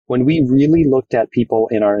when we really looked at people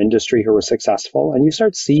in our industry who were successful, and you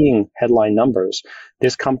start seeing headline numbers,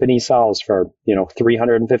 this company sells for,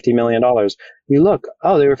 $350 million. You look,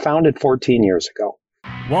 oh, they were founded 14 years ago.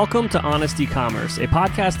 Welcome to Honest E-commerce, a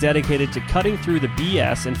podcast dedicated to cutting through the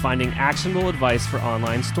BS and finding actionable advice for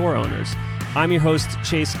online store owners. I'm your host,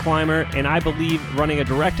 Chase Clymer, and I believe running a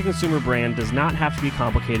direct-to-consumer brand does not have to be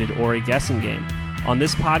complicated or a guessing game. On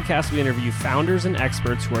this podcast, we interview founders and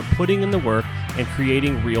experts who are putting in the work and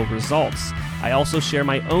creating real results. I also share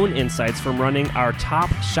my own insights from running our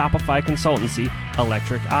top Shopify consultancy,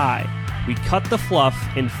 Electric Eye. We cut the fluff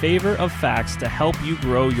in favor of facts to help you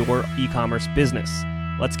grow your e-commerce business.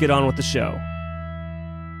 Let's get on with the show.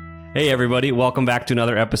 Hey everybody, welcome back to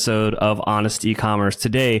another episode of Honest E-commerce.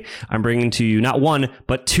 Today, I'm bringing to you not one,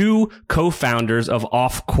 but two co-founders of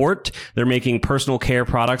Off Court. They're making personal care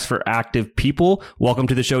products for active people. Welcome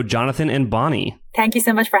to the show, Jonathan and Bani. Thank you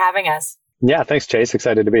so much for having us. Yeah, thanks, Chase.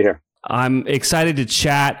 Excited to be here. I'm excited to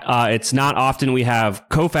chat. It's not often we have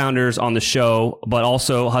co-founders on the show, but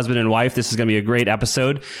also husband and wife. This is going to be a great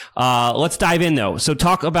episode. Let's dive in though. So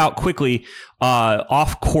talk about quickly,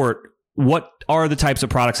 Off Court. What are the types of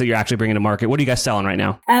products that you're actually bringing to market? What are you guys selling right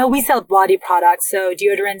now? We sell body products, so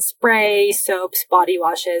deodorant spray, soaps, body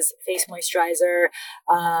washes, face moisturizer,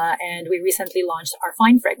 and we recently launched our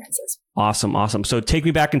fine fragrances. Awesome. So take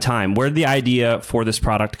me back in time. Where did the idea for this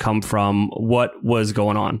product come from? What was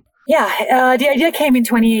going on? Yeah, the idea came in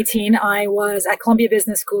 2018. I was at Columbia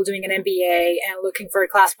Business School doing an MBA and looking for a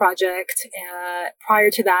class project. Prior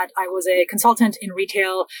to that, I was a consultant in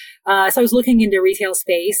retail. So I was looking in the retail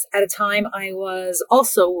space. At a time, I was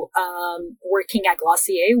also working at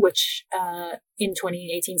Glossier, which in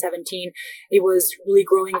 2018-17, it was really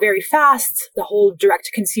growing very fast. The whole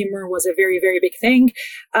direct-to-consumer was a very, very big thing.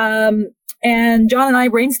 And John and I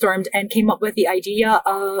brainstormed and came up with the idea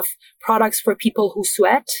of products for people who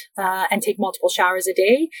sweat and take multiple showers a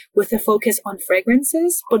day with a focus on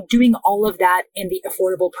fragrances, but doing all of that in the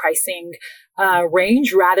affordable pricing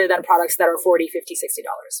range rather than products that are $40, $50,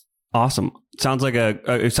 $60. Awesome. Sounds like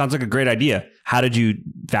a great idea. How did you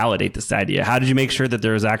validate this idea? How did you make sure that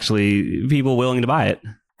there's actually people willing to buy it?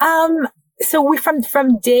 So we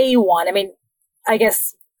from day one, I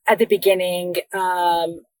guess at the beginning,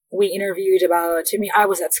 we interviewed I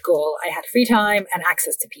was at school. I had free time and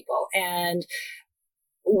access to people. And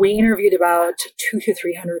we interviewed about 200 to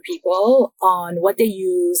 300 people on what they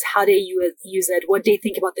use, how they use it, what they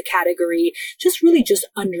think about the category, just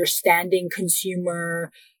understanding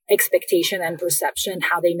consumer expectation and perception,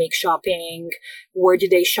 how they make shopping, where do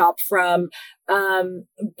they shop from.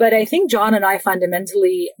 But I think John and I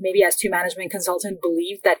fundamentally, maybe as two management consultants,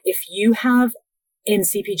 believe that if you have in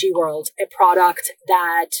CPG world, a product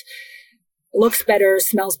that looks better,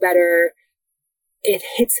 smells better, it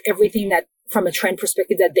hits everything that from a trend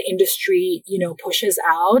perspective that the industry, pushes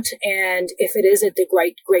out. And if it is at the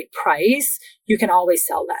great price, you can always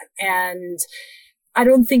sell that. And I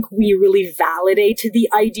don't think we really validated the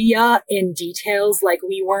idea in details. Like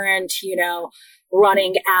we weren't,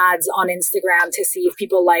 running ads on Instagram to see if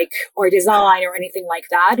people like our design or anything like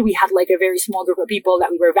that. We had like a very small group of people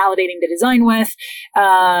that we were validating the design with.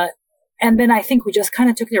 And then I think we just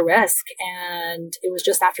kind of took the risk. And it was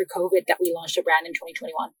just after COVID that we launched a brand in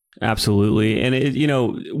 2021. Absolutely. And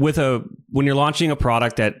when you're launching a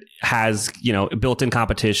product that has, built-in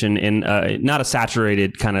competition in not a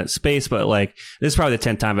saturated kind of space, but like this is probably the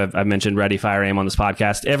 10th time I've mentioned Ready, Fire, Aim on this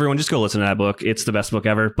podcast. Everyone just go listen to that book. It's the best book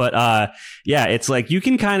ever. But it's like you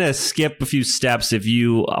can kind of skip a few steps if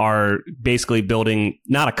you are basically building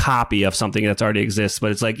not a copy of something that's already exists,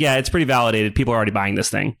 but it's like, yeah, it's pretty validated. People are already buying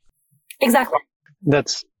this thing. Exactly. I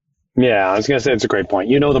was going to say it's a great point.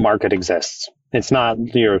 The market exists. It's not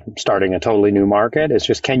you're starting a totally new market. It's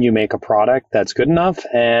just, can you make a product that's good enough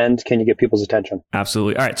and can you get people's attention?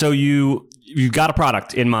 Absolutely. All right. So you've got a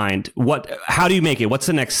product in mind. How do you make it? What's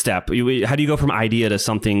the next step? How do you go from idea to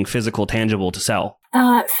something physical, tangible to sell?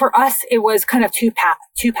 For us, it was kind of two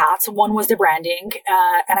paths. One was the branding.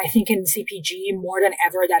 And I think in CPG, more than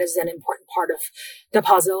ever, that is an important part of the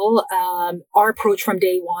puzzle. Our approach from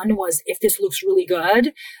day one was, if this looks really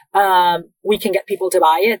good, we can get people to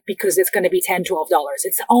buy it because it's going to be $10, $12.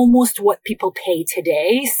 It's almost what people pay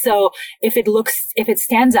today. So if it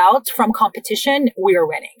stands out from competition, we are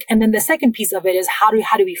winning. And then the second piece of it is how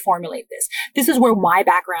do we formulate this? This is where my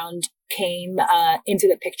background came into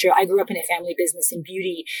the picture. I grew up in a family business in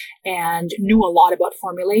beauty and knew a lot about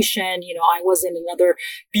formulation. I was in another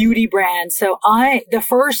beauty brand. So the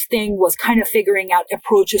first thing was kind of figuring out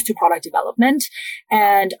approaches to product development.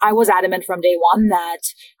 And I was adamant from day one that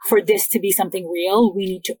for this to be something real, we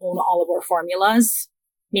need to own all of our formulas.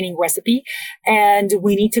 meaning recipe. And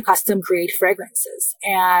we need to custom create fragrances.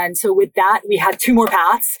 And so with that, we had two more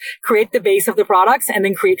paths: create the base of the products and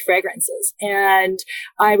then create fragrances. And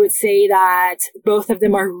I would say that both of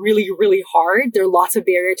them are really, really hard. There are lots of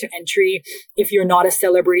barrier to entry. If you're not a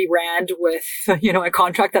celebrity brand with, a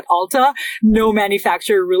contract at Ulta, no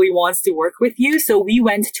manufacturer really wants to work with you. So we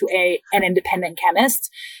went to an independent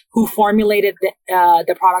chemist who formulated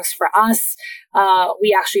the products for us.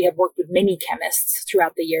 We actually have worked with many chemists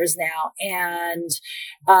throughout the years now. And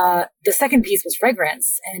the second piece was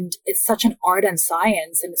fragrance. And it's such an art and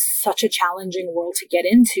science, and it's such a challenging world to get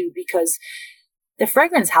into, because the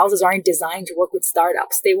fragrance houses aren't designed to work with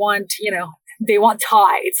startups. They want, they want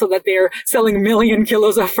Tide so that they're selling 1 million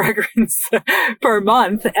kilos of fragrance per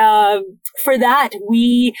month. For that,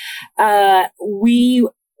 we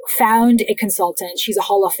found a consultant. She's a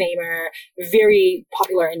Hall of Famer, very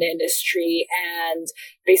popular in the industry, and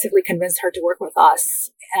basically convinced her to work with us.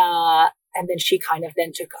 And then she kind of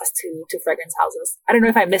then took us to fragrance houses. I don't know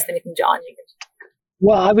if I missed anything, John.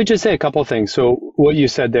 Well, I would just say a couple of things. So what you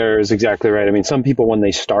said there is exactly right. I mean, some people, when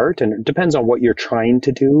they start, and it depends on what you're trying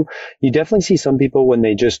to do, you definitely see some people when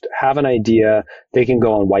they just have an idea, they can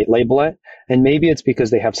go and white label it. And maybe it's because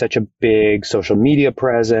they have such a big social media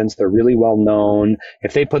presence. They're really well known.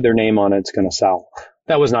 If they put their name on it, it's going to sell.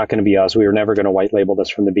 That was not going to be us. We were never going to white label this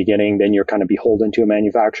from the beginning. Then you're kind of beholden to a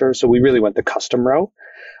manufacturer. So we really went the custom route.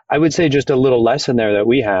 I would say just a little lesson there that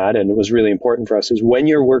we had, and it was really important for us, is when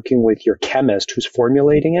you're working with your chemist who's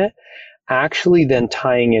formulating it, actually then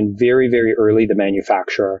tying in very, very early the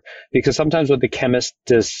manufacturer. Because sometimes what the chemist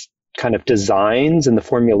does kind of designs and the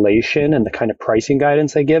formulation and the kind of pricing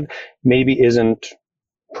guidance they give maybe isn't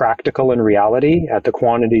practical in reality at the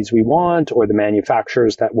quantities we want, or the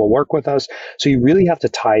manufacturers that will work with us. So you really have to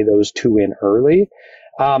tie those two in early.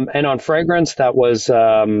 And on fragrance, that was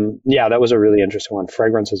a really interesting one.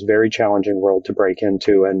 Fragrance is a very challenging world to break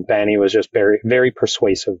into. And Bani was just very, very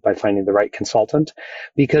persuasive by finding the right consultant,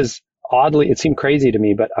 because oddly, it seemed crazy to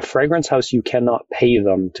me, but a fragrance house, you cannot pay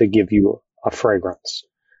them to give you a fragrance.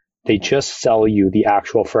 They just sell you the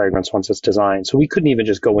actual fragrance once it's designed. So we couldn't even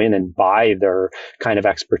just go in and buy their kind of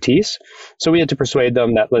expertise. So we had to persuade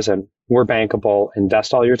them that, listen, we're bankable,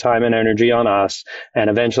 invest all your time and energy on us,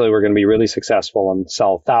 and eventually we're going to be really successful and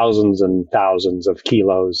sell thousands and thousands of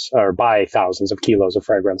kilos, or buy thousands of kilos of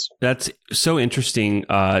fragrance. That's so interesting,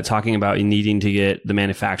 talking about needing to get the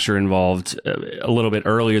manufacturer involved a little bit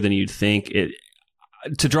earlier than you'd think.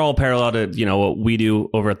 To draw a parallel to, what we do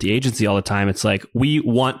over at the agency all the time, it's like we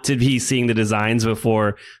want to be seeing the designs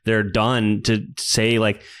before they're done to say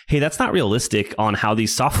like, hey, that's not realistic on how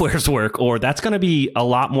these softwares work, or that's going to be a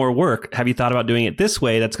lot more work. Have you thought about doing it this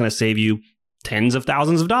way? That's going to save you tens of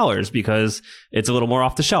thousands of dollars because it's a little more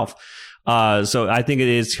off the shelf. So I think it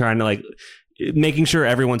is trying to like making sure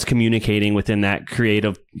everyone's communicating within that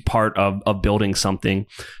creative part of building something.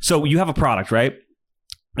 So you have a product, right?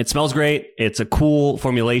 It smells great. It's a cool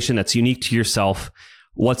formulation that's unique to yourself.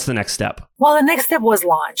 What's the next step? Well, the next step was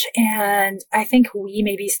launch. And I think we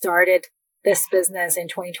maybe started this business in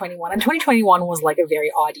 2021. And 2021 was like a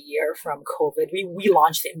very odd year from COVID. We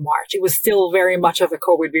launched in March. It was still very much of a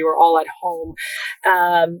COVID. We were all at home.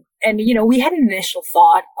 And we had an initial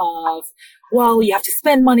thought of, well, you have to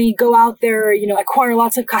spend money, go out there, acquire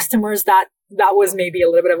lots of customers. That was maybe a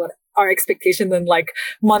little bit of our expectation in like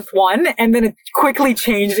month one, and then it quickly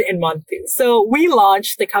changed in month two. So we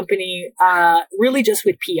launched the company really just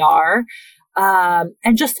with PR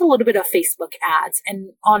and just a little bit of Facebook ads.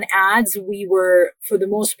 And on ads, we were for the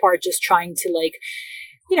most part just trying to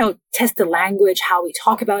test the language, how we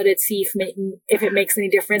talk about it, see if it makes any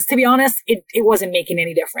difference. To be honest, it wasn't making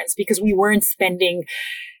any difference because we weren't spending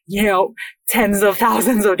tens of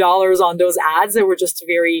thousands of dollars on those ads. They were just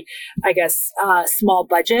very, small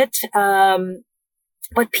budget.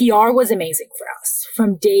 But PR was amazing for us.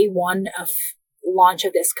 From day one of launch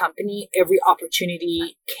of this company, every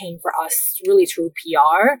opportunity came for us really through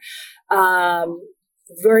PR.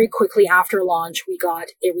 Very quickly after launch, we got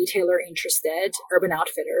a retailer interested, Urban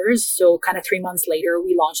Outfitters. So kind of 3 months later,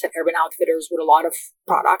 we launched at Urban Outfitters with a lot of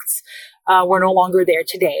products. We're no longer there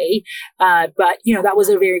today. But that was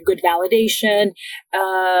a very good validation.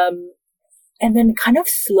 And then kind of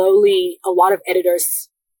slowly, a lot of editors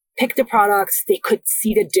picked the products. They could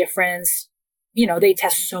see the difference. They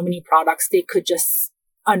test so many products. They could just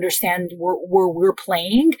understand where we're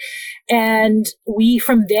playing. And we,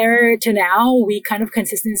 from there to now, we kind of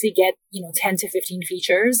consistently get, 10 to 15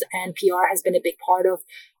 features, and PR has been a big part of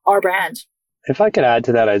our brand. If I could add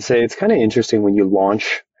to that, I'd say it's kind of interesting when you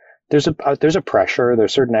launch, there's a pressure,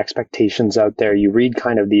 there's certain expectations out there. You read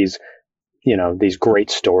kind of these these great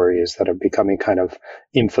stories that are becoming kind of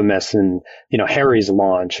infamous, and, Harry's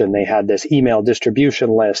launch, and they had this email distribution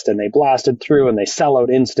list and they blasted through and they sell out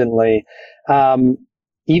instantly.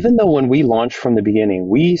 Even though when we launched from the beginning,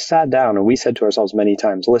 we sat down and we said to ourselves many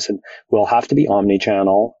times, listen, we'll have to be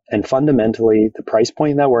omni-channel, and fundamentally the price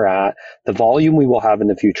point that we're at, the volume we will have in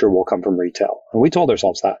the future will come from retail. And we told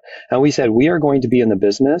ourselves that. And we said, we are going to be in the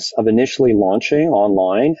business of initially launching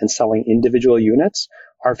online and selling individual units.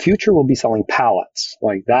 Our future will be selling pallets.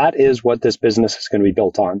 Like, that is what this business is going to be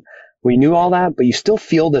built on. We knew all that, but you still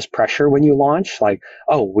feel this pressure when you launch, like,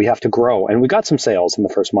 oh, we have to grow. And we got some sales in the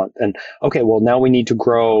first month. And okay, well, now we need to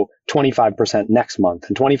grow 25% next month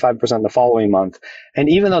and 25% the following month. And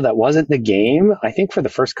even though that wasn't the game, I think for the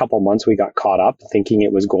first couple of months, we got caught up thinking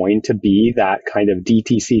it was going to be that kind of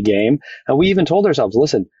DTC game. And we even told ourselves,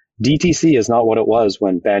 listen, DTC is not what it was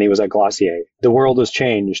when Bani was at Glossier. The world has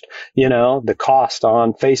changed. The cost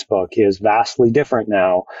on Facebook is vastly different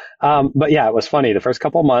now. But yeah, it was funny. The first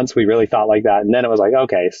couple of months, we really thought like that. And then it was like,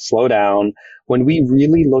 okay, slow down. When we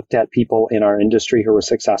really looked at people in our industry who were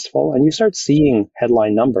successful, and you start seeing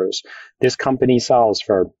headline numbers, this company sells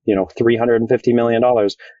for, $350 million.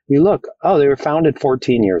 You look, oh, they were founded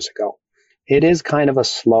 14 years ago. It is kind of a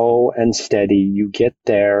slow and steady. You get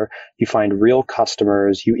there, you find real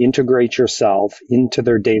customers, you integrate yourself into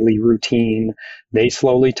their daily routine. They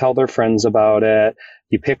slowly tell their friends about it.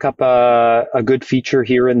 You pick up a good feature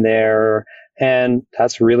here and there. And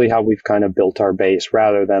that's really how we've kind of built our base,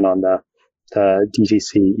 rather than on the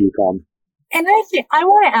DTC e-com. And I think I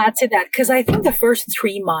want to add to that, because I think the first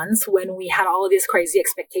 3 months when we had all of this crazy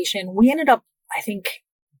expectation, we ended up, I think,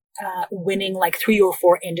 winning like 3 or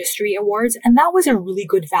 4 industry awards. And that was a really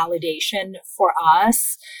good validation for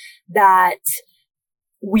us that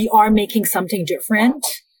we are making something different.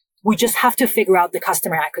 We just have to figure out the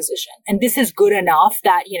customer acquisition. And this is good enough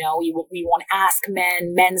that, we want to Ask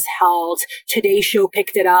Men, Men's Health, Today Show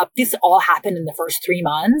picked it up. This all happened in the first 3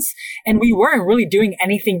 months. And we weren't really doing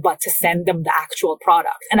anything but to send them the actual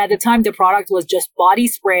product. And at the time, the product was just body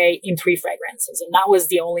spray in 3 fragrances. And that was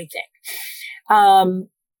the only thing.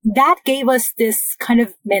 That gave us this kind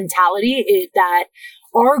of mentality that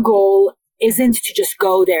our goal isn't to just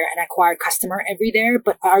go there and acquire customer every day,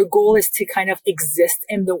 but our goal is to kind of exist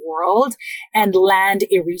in the world and land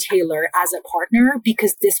a retailer as a partner,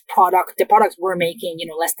 because the products we're making,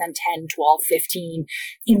 less than 10, 12, 15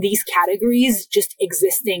 in these categories, just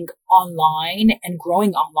existing online and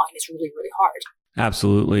growing online is really, really hard.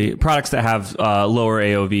 Absolutely. Products that have lower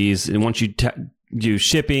AOVs, and once you do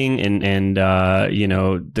shipping and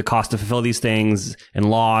the cost to fulfill these things and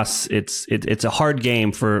loss, it's a hard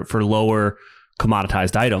game for lower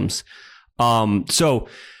commoditized items. So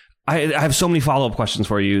I have so many follow-up questions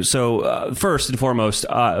for you. So first and foremost,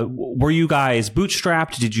 were you guys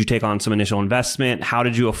bootstrapped? Did you take on some initial investment? How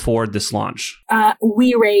did you afford this launch?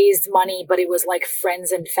 We raised money, but it was like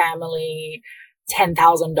friends and family $10,000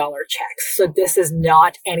 checks. So this is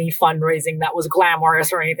not any fundraising that was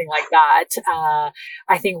glamorous or anything like that.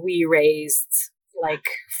 I think we raised like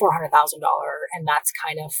 $400,000, and that's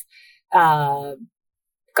kind of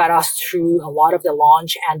got us through a lot of the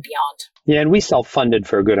launch and beyond. Yeah, and we self-funded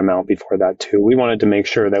for a good amount before that too. We wanted to make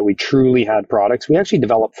sure that we truly had products. We actually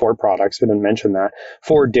developed 4 products. I didn't mention that.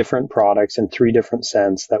 4 different products in 3 different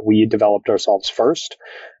scents that we developed ourselves first,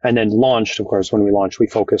 and then launched. Of course, when we launched, we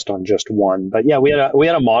focused on just one. But yeah, we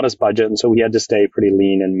had a modest budget, and so we had to stay pretty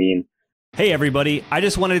lean and mean. Hey everybody, I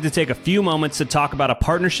just wanted to take a few moments to talk about a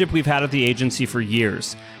partnership we've had at the agency for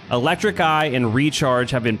years. Electric Eye and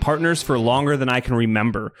Recharge have been partners for longer than I can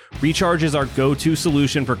remember. Recharge is our go-to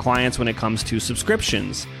solution for clients when it comes to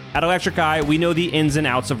subscriptions. At Electric Eye, we know the ins and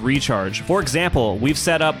outs of Recharge. For example, we've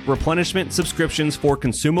set up replenishment subscriptions for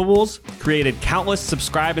consumables, created countless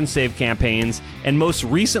subscribe and save campaigns, and most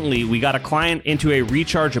recently, we got a client into a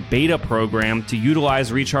Recharge beta program to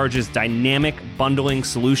utilize Recharge's dynamic bundling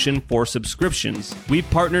solution for subscriptions. We've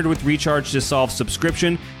partnered with Recharge to solve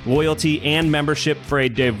subscription, loyalty, and membership for a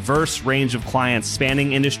diverse range of clients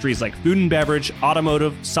spanning industries like food and beverage,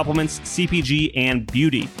 automotive, supplements, CPG, and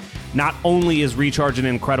beauty. Not only is Recharge an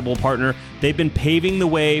incredible partner, they've been paving the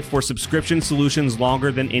way for subscription solutions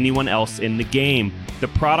longer than anyone else in the game. The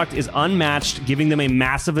product is unmatched, giving them a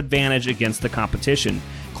massive advantage against the competition.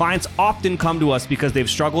 Clients often come to us because they've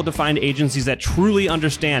struggled to find agencies that truly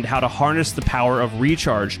understand how to harness the power of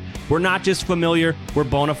Recharge. We're not just familiar, we're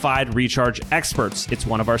bona fide Recharge experts. It's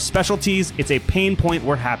one of our specialties. It's a pain point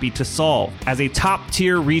we're happy to solve. As a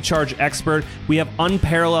top-tier Recharge expert, we have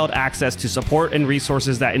unparalleled access to support and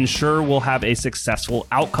resources that ensure we'll have a successful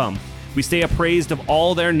outcome. We stay appraised of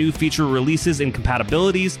all their new feature releases and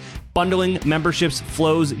compatibilities, bundling, memberships,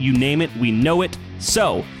 flows, you name it, we know it.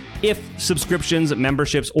 So, if subscriptions,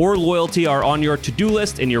 memberships, or loyalty are on your to-do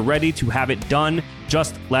list and you're ready to have it done,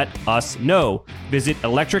 just let us know. Visit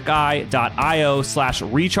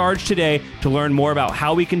electriceye.io/recharge today to learn more about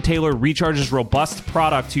how we can tailor Recharge's robust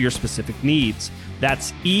product to your specific needs.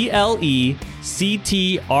 That's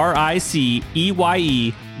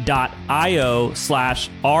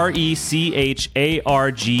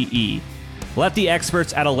electriceye.io/recharge. Let the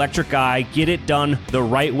experts at Electric Eye get it done the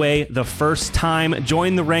right way the first time.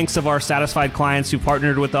 Join the ranks of our satisfied clients who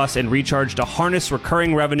partnered with us and Recharge to harness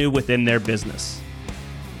recurring revenue within their business.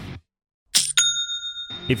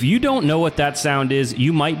 If you don't know what that sound is,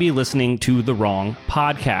 you might be listening to the wrong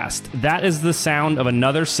podcast. That is the sound of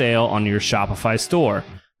another sale on your Shopify store.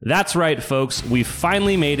 That's right, folks. We've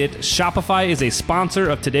finally made it. Shopify is a sponsor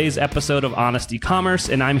of today's episode of Honest E-commerce,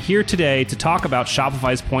 and I'm here today to talk about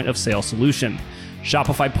Shopify's point of sale solution.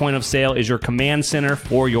 Shopify Point of Sale is your command center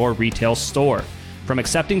for your retail store. From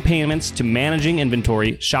accepting payments to managing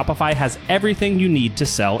inventory, Shopify has everything you need to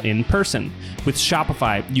sell in person. With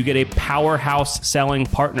Shopify, you get a powerhouse selling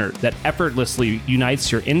partner that effortlessly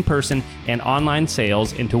unites your in-person and online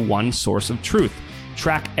sales into one source of truth.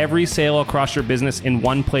 Track every sale across your business in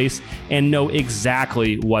one place and know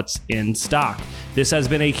exactly what's in stock. This has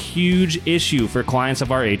been a huge issue for clients of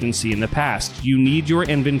our agency in the past. You need your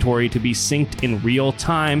inventory to be synced in real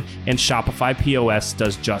time, and Shopify POS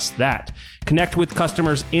does just that. Connect with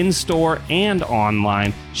customers in-store and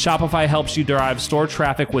online. Shopify helps you drive store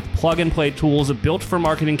traffic with plug-and-play tools built for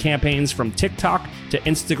marketing campaigns from TikTok to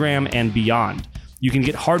Instagram and beyond. You can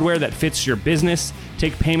get hardware that fits your business,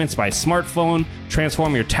 take payments by smartphone,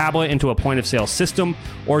 transform your tablet into a point-of-sale system,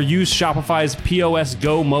 or use Shopify's POS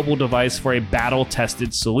Go mobile device for a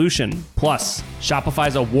battle-tested solution. Plus,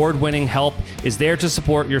 Shopify's award-winning help is there to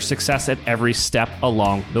support your success at every step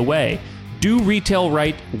along the way. Do retail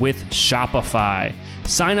right with Shopify.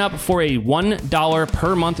 Sign up for a $1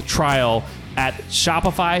 per month trial at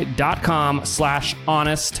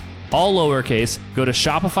shopify.com/honest. All lowercase. Go to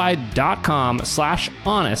shopify.com/honest,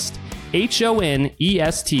 HONEST,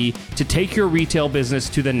 to take your retail business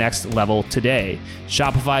to the next level today.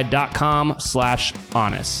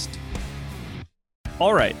 Shopify.com/honest.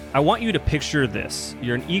 All right, I want you to picture this.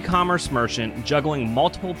 You're an e-commerce merchant juggling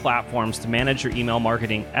multiple platforms to manage your email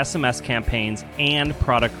marketing, SMS campaigns, and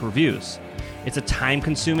product reviews. It's a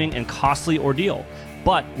time-consuming and costly ordeal.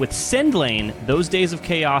 But with SendLane, those days of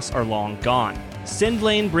chaos are long gone.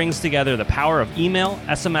 SendLane brings together the power of email,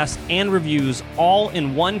 SMS, and reviews all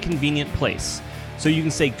in one convenient place. So you can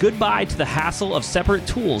say goodbye to the hassle of separate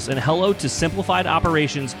tools and hello to simplified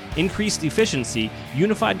operations, increased efficiency,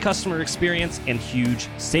 unified customer experience, and huge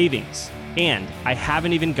savings. And I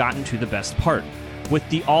haven't even gotten to the best part. With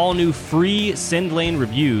the all-new free SendLane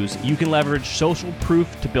reviews, you can leverage social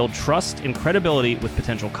proof to build trust and credibility with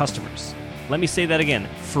potential customers. Let me say that again,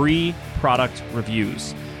 free product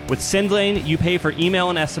reviews. With SendLane, you pay for email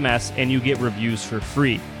and SMS, and you get reviews for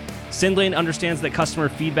free. SendLane understands that customer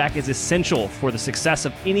feedback is essential for the success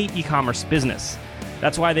of any e-commerce business.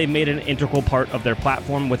 That's why they've made it an integral part of their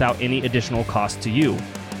platform without any additional cost to you.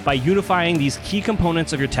 By unifying these key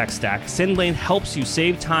components of your tech stack, SendLane helps you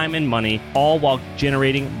save time and money, all while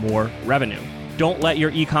generating more revenue. Don't let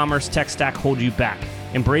your e-commerce tech stack hold you back.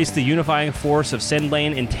 Embrace the unifying force of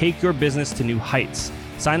SendLane and take your business to new heights.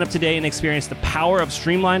 Sign up today and experience the power of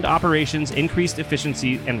streamlined operations, increased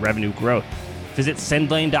efficiency, and revenue growth. Visit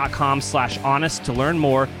sendlane.com/honest to learn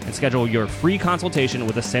more and schedule your free consultation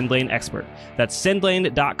with a SendLane expert. That's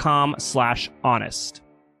sendlane.com/honest.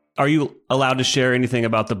 Are you allowed to share anything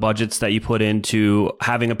about the budgets that you put into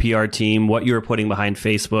having a PR team, what you were putting behind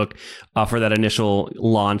Facebook for that initial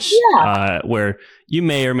launch, where you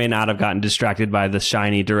may or may not have gotten distracted by the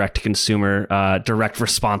shiny direct-to-consumer, direct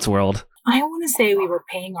response world? I want to say we were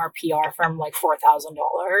paying our PR firm like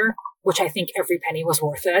 $4,000, which I think every penny was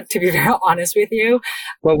worth it, to be very honest with you.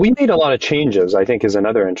 Well, we made a lot of changes, I think is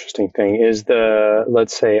another interesting thing, is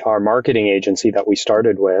let's say our marketing agency that we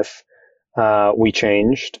started with, we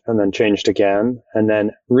changed and then changed again and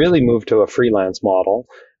then really moved to a freelance model.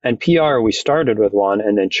 And PR, we started with one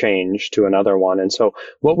and then changed to another one. And so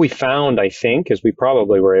what we found, I think, is we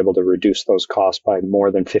probably were able to reduce those costs by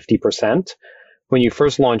more than 50%. When you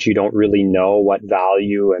first launch, you don't really know what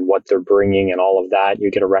value and what they're bringing and all of that.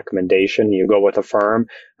 You get a recommendation, you go with a firm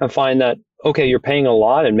and find that, okay, you're paying a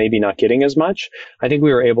lot and maybe not getting as much. I think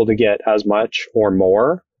we were able to get as much or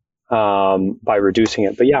more by reducing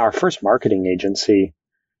it. But yeah, our first marketing agency,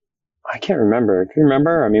 I can't remember. Do you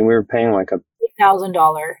remember? I mean, we were paying like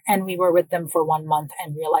 $1,000, and we were with them for 1 month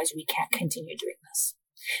and realized we can't continue doing this.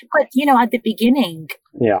 But, at the beginning,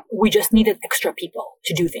 we just needed extra people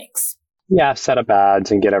to do things. Yeah, set up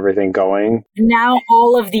ads and get everything going. Now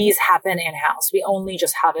all of these happen in-house. We only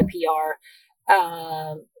just have a PR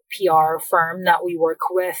firm that we work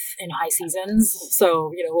with in high seasons.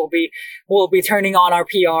 So, we'll be turning on our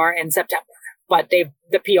PR in September, but the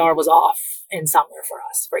PR was off in summer for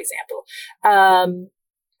us, for example.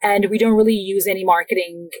 And we don't really use any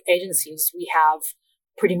marketing agencies. We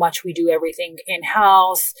do everything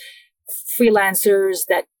in-house, freelancers,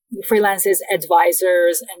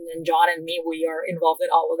 advisors, and then John and me, we are involved in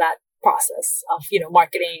all of that process of,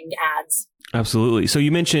 marketing, ads. Absolutely. So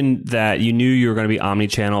you mentioned that you knew you were going to be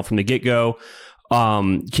omni-channel from the get-go.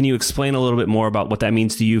 Can you explain a little bit more about what that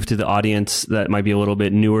means to you, to the audience that might be a little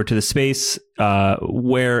bit newer to the space?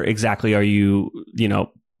 Where exactly are you,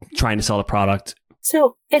 trying to sell the product?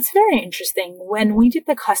 So it's very interesting. When we did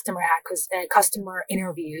the customer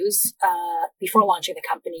interviews before launching the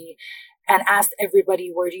company and asked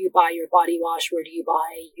everybody, where do you buy your body wash? Where do you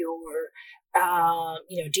buy your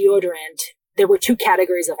deodorant? There were two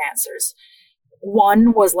categories of answers.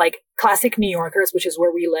 One was like classic New Yorkers, which is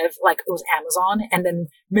where we live, like it was Amazon. And then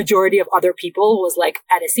majority of other people was like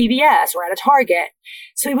at a CVS or at a Target.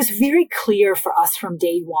 So it was very clear for us from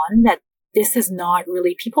day one that this is not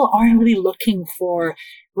really, people aren't really looking for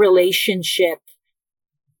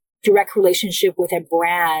direct relationship with a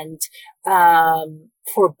brand,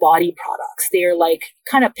 for body products. They're like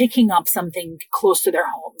kind of picking up something close to their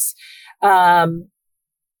homes. And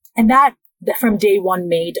that from day one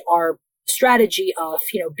made our strategy of,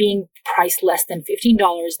 being priced less than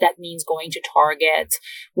 $15. That means going to Target,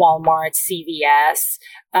 Walmart, CVS,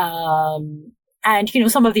 and,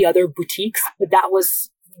 some of the other boutiques, but that was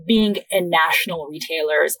being in national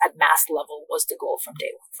retailers at mass level was the goal from day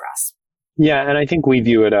one for us. Yeah. And I think we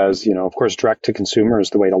view it as, of course, direct to consumer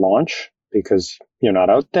is the way to launch because you're not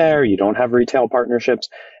out there. You don't have retail partnerships,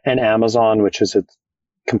 and Amazon, which is a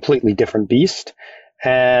completely different beast.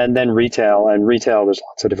 And then retail, there's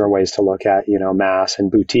lots of different ways to look at, mass and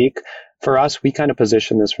boutique. For us, we kind of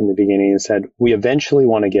positioned this from the beginning and said, we eventually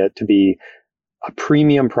want to get to be a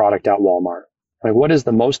premium product at Walmart. Like, what is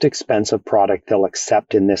the most expensive product they'll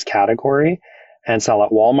accept in this category and sell at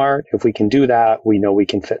Walmart? If we can do that, we know we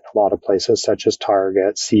can fit in a lot of places such as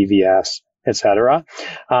Target, CVS, etc.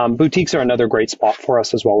 Boutiques are another great spot for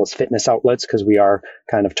us, as well as fitness outlets, because we are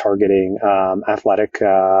kind of targeting athletic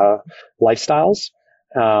lifestyles.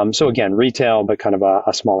 So again, retail, but kind of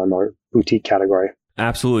a smaller, more boutique category.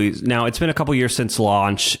 Absolutely. Now, it's been a couple years since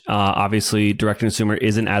launch. Obviously, direct to consumer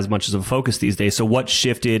isn't as much of a focus these days. So what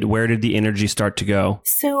shifted? Where did the energy start to go?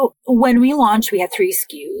 So when we launched, we had 3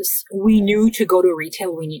 SKUs. We knew to go to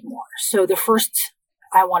retail, we need more. So the first,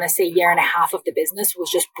 I want to say, year and a half of the business was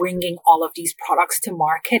just bringing all of these products to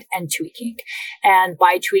market and tweaking. And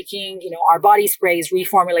by tweaking, our body spray is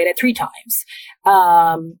reformulated 3 times.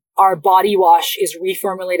 Our body wash is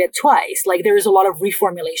reformulated twice. Like, there is a lot of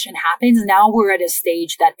reformulation happens. Now we're at a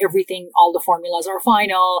stage that all the formulas are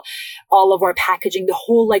final. All of our packaging, the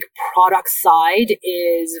whole product side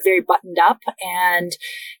is very buttoned up. And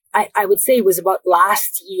I would say it was about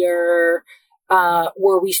last year,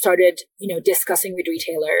 where we started, discussing with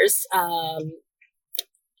retailers.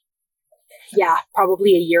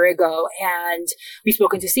 Probably a year ago. And we've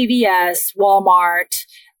spoken to CVS, Walmart,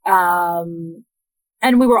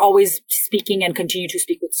 and we were always speaking and continue to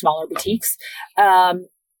speak with smaller boutiques. And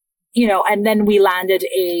then we landed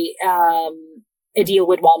a deal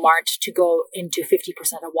with Walmart to go into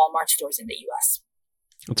 50% of Walmart stores in the US.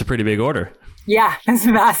 That's a pretty big order. Yeah, it's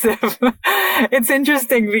massive. It's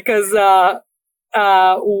interesting because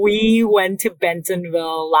we went to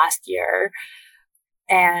Bentonville last year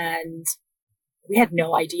and we had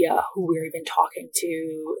no idea who we were even talking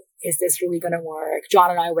to. Is this really going to work?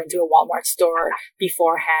 John and I went to a Walmart store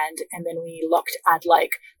beforehand, and then we looked at the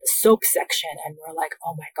soap section and we're like,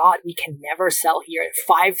 oh my God, we can never sell here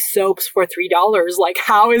 5 soaps for $3. Like,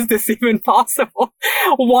 how is this even possible?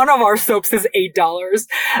 One of our soaps is $8.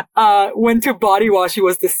 Went to body wash, it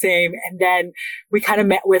was the same. And then we kind of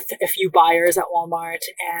met with a few buyers at Walmart,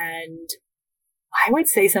 and I would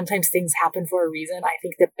say sometimes things happen for a reason. I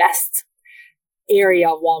think the best area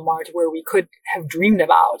of Walmart where we could have dreamed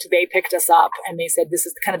about, they picked us up and they said, this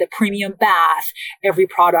is kind of the premium bath. Every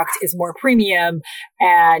product is more premium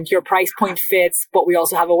and your price point fits, but we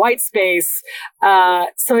also have a white space.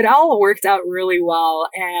 So it all worked out really well.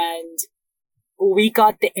 And we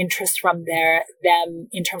got the interest from them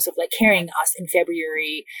in terms of carrying us in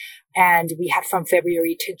February. And we had from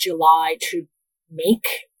February to July to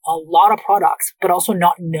make a lot of products, but also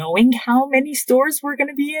not knowing how many stores we're going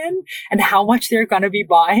to be in and how much they're going to be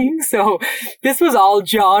buying. So this was all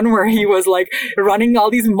John, where he was like running all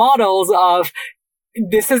these models of,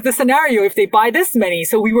 this is the scenario if they buy this many.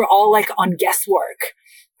 So we were all like on guesswork,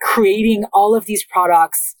 creating all of these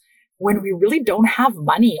products when we really don't have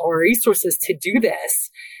money or resources to do this,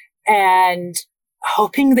 and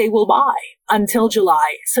hoping they will buy until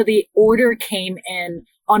July. So the order came in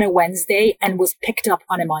on a Wednesday and was picked up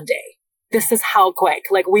on a Monday. This is how quick.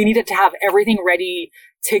 Like, we needed to have everything ready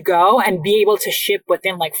to go and be able to ship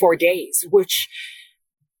within like 4 days, which,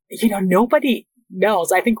 nobody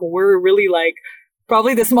knows. I think we're really like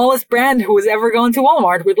probably the smallest brand who has ever gone to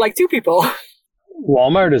Walmart with like 2 people.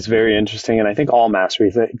 Walmart is very interesting, and I think all mass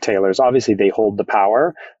retailers, obviously, they hold the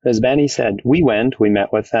power. As Bani said, we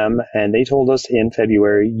met with them, and they told us in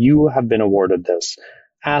February, you have been awarded this.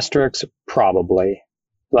 Asterisk, probably.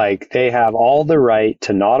 Like, they have all the right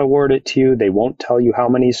to not award it to you. They won't tell you how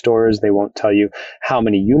many stores. They won't tell you how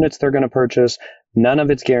many units they're going to purchase. None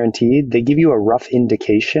of it's guaranteed. They give you a rough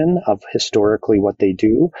indication of historically what they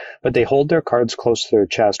do, but they hold their cards close to their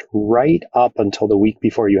chest right up until the week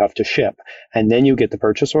before you have to ship. And then you get the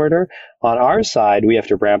purchase order. On our side, we have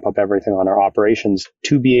to ramp up everything on our operations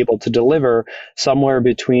to be able to deliver somewhere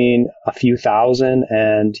between a few thousand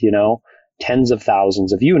and, tens of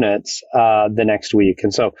thousands of units the next week.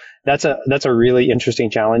 And so that's a really interesting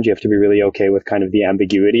challenge. You have to be really okay with kind of the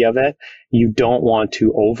ambiguity of it. You don't want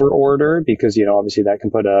to over order because, obviously that can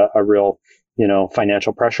put a real,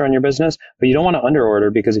 financial pressure on your business, but you don't want to under order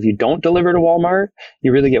because if you don't deliver to Walmart,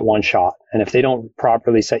 you really get one shot. And if they don't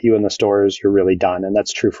properly set you in the stores, you're really done. And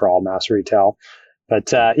that's true for all mass retail.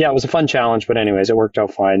 But it was a fun challenge. But anyways, it worked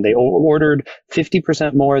out fine. They ordered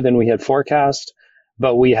 50% more than we had forecast,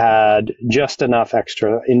 but we had just enough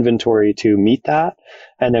extra inventory to meet that.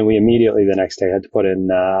 And then we immediately the next day had to put in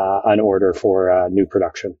an order for new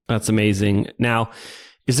production. That's amazing. Now,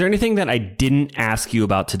 is there anything that I didn't ask you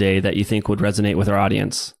about today that you think would resonate with our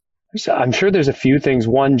audience? I'm sure there's a few things.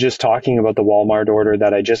 One, just talking about the Walmart order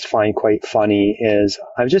that I just find quite funny is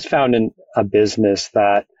I've just found in a business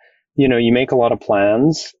that, you make a lot of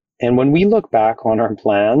plans. And when we look back on our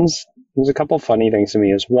plans, there's a couple of funny things to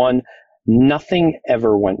me. Is one, nothing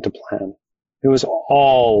ever went to plan. It was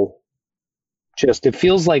all it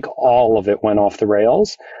feels like all of it went off the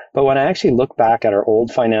rails. But when I actually look back at our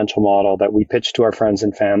old financial model that we pitched to our friends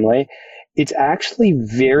and family, it's actually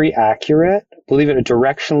very accurate, believe it,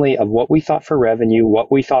 directionally of what we thought for revenue,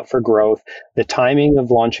 what we thought for growth, the timing of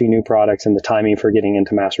launching new products, and the timing for getting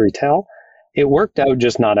into mass retail. It worked out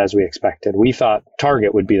just not as we expected. We thought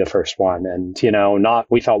Target would be the first one, and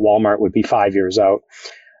we thought Walmart would be 5 years out.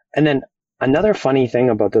 And then another funny thing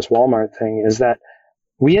about this Walmart thing is that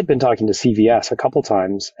we had been talking to CVS a couple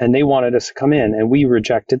times, and they wanted us to come in, and we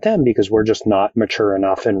rejected them because we're just not mature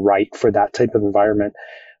enough and right for that type of environment.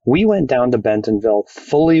 We went down to Bentonville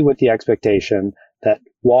fully with the expectation that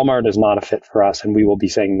Walmart is not a fit for us, and we will be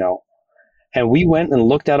saying no. And we went and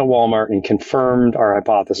looked at a Walmart and confirmed our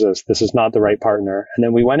hypothesis. This is not the right partner. And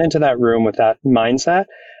then we went into that room with that mindset,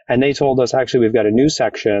 and they told us, actually, we've got a new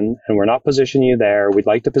section and we're not positioning you there. We'd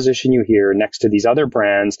like to position you here next to these other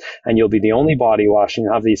brands, and you'll be the only body wash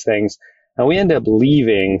and have these things. And we ended up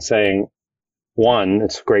leaving saying, one,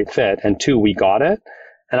 it's a great fit, and two, we got it.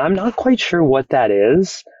 And I'm not quite sure what that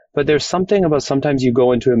is, but there's something about sometimes you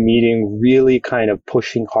go into a meeting really kind of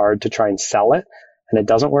pushing hard to try and sell it, and it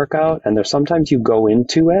doesn't work out. And there's sometimes you go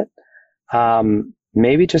into it,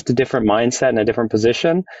 maybe just a different mindset and a different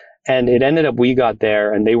position. And it ended up, we got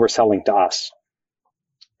there and they were selling to us.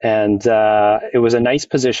 And it was a nice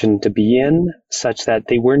position to be in, such that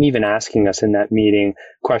they weren't even asking us in that meeting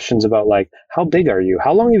questions about like, how big are you?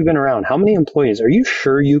 How long have you been around? How many employees? Are you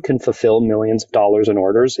sure you can fulfill millions of dollars in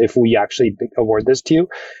orders if we actually award this to you?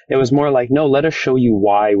 It was more like, no, let us show you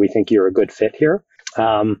why we think you're a good fit here.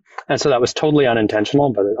 And so that was totally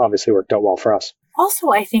unintentional, but it obviously worked out well for us.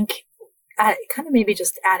 Also, I think kind of maybe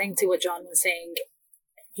just adding to what John was saying,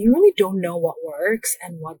 you really don't know what works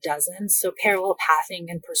and what doesn't. So parallel pathing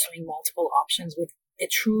and pursuing multiple options with a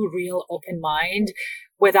true, real open mind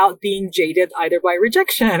without being jaded either by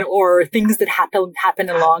rejection or things that happen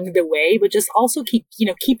along the way, but just also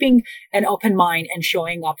keeping an open mind and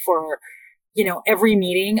showing up for, every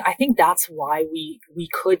meeting. I think that's why we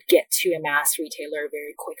could get to a mass retailer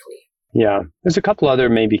very quickly. Yeah. There's a couple other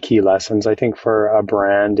maybe key lessons. I think for a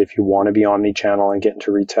brand, if you want to be omni-channel and get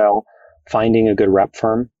into retail, finding a good rep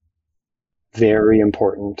firm, very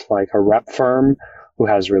important. Like a rep firm who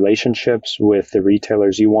has relationships with the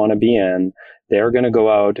retailers you want to be in, they're going to go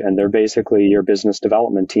out and they're basically your business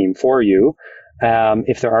development team for you.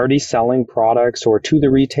 if they're already selling products or to the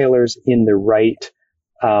retailers in the right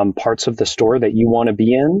parts of the store that you want to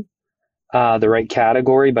be in, the right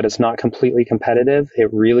category, but it's not completely competitive, it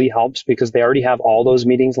really helps because they already have all those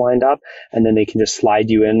meetings lined up, and then they can just slide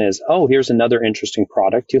you in as, oh, here's another interesting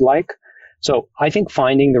product you like. So I think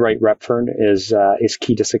finding the right rep firm is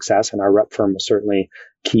key to success, and our rep firm is certainly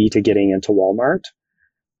key to getting into Walmart.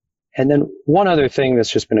 And then one other thing that's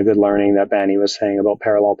just been a good learning that Bani was saying about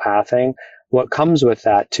parallel pathing, what comes with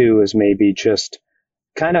that too is maybe just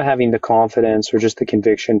kind of having the confidence or just the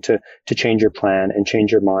conviction to change your plan and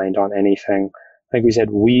change your mind on anything. Like we said,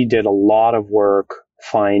 we did a lot of work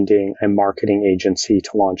finding a marketing agency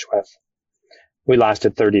to launch with. We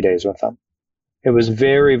lasted 30 days with them. It was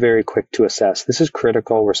very, very quick to assess. This is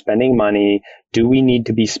critical. We're spending money. Do we need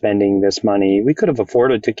to be spending this money? We could have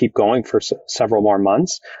afforded to keep going for several more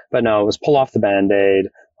months, but no, it was pull off the Band-Aid.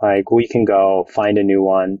 Like, we can go find a new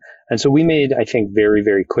one. And so we made, I think, very,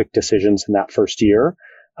 very quick decisions in that first year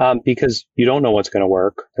because you don't know what's going to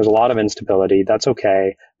work. There's a lot of instability. That's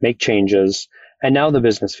okay. Make changes. And now the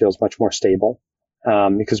business feels much more stable.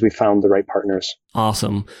 Because we found the right partners.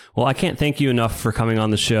 Awesome. Well, I can't thank you enough for coming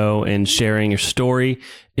on the show and sharing your story.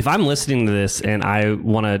 If I'm listening to this and I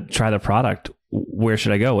want to try the product, where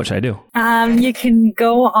should I go? What should I do? You can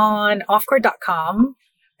go on offcourt.com,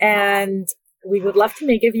 and we would love to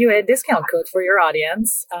give you a discount code for your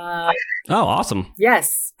audience. Oh, awesome.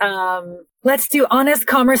 Yes. Let's do Honest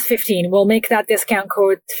Commerce 15. We'll make that discount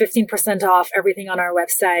code 15% off everything on our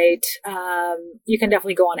website. You can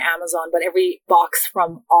definitely go on Amazon, but every box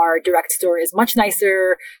from our direct store is much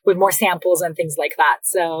nicer with more samples and things like that.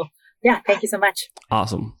 So yeah, thank you so much.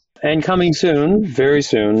 Awesome. And coming soon, very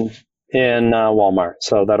soon, in Walmart.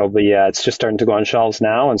 So that'll be, it's just starting to go on shelves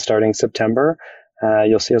now, and starting September,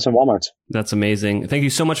 you'll see us in Walmarts. That's amazing. Thank you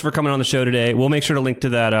so much for coming on the show today. We'll make sure to link to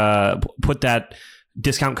that, put that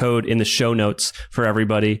discount code in the show notes for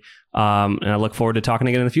everybody. And I look forward to talking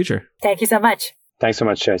again in the future. Thank you so much. Thanks so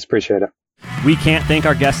much, Chase. Appreciate it. We can't thank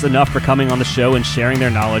our guests enough for coming on the show and sharing their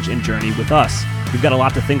knowledge and journey with us. We've got a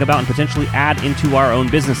lot to think about and potentially add into our own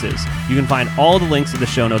businesses. You can find all the links in the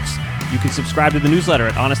show notes. You can subscribe to the newsletter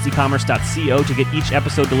at honestycommerce.co to get each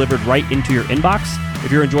episode delivered right into your inbox.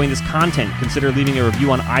 If you're enjoying this content, consider leaving a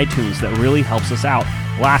review on iTunes. That really helps us out.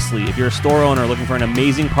 Lastly, if you're a store owner looking for an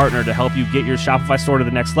amazing partner to help you get your Shopify store to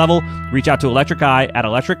the next level, reach out to Electric Eye at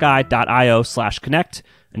electriceye.io/connect.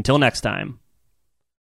 Until next time.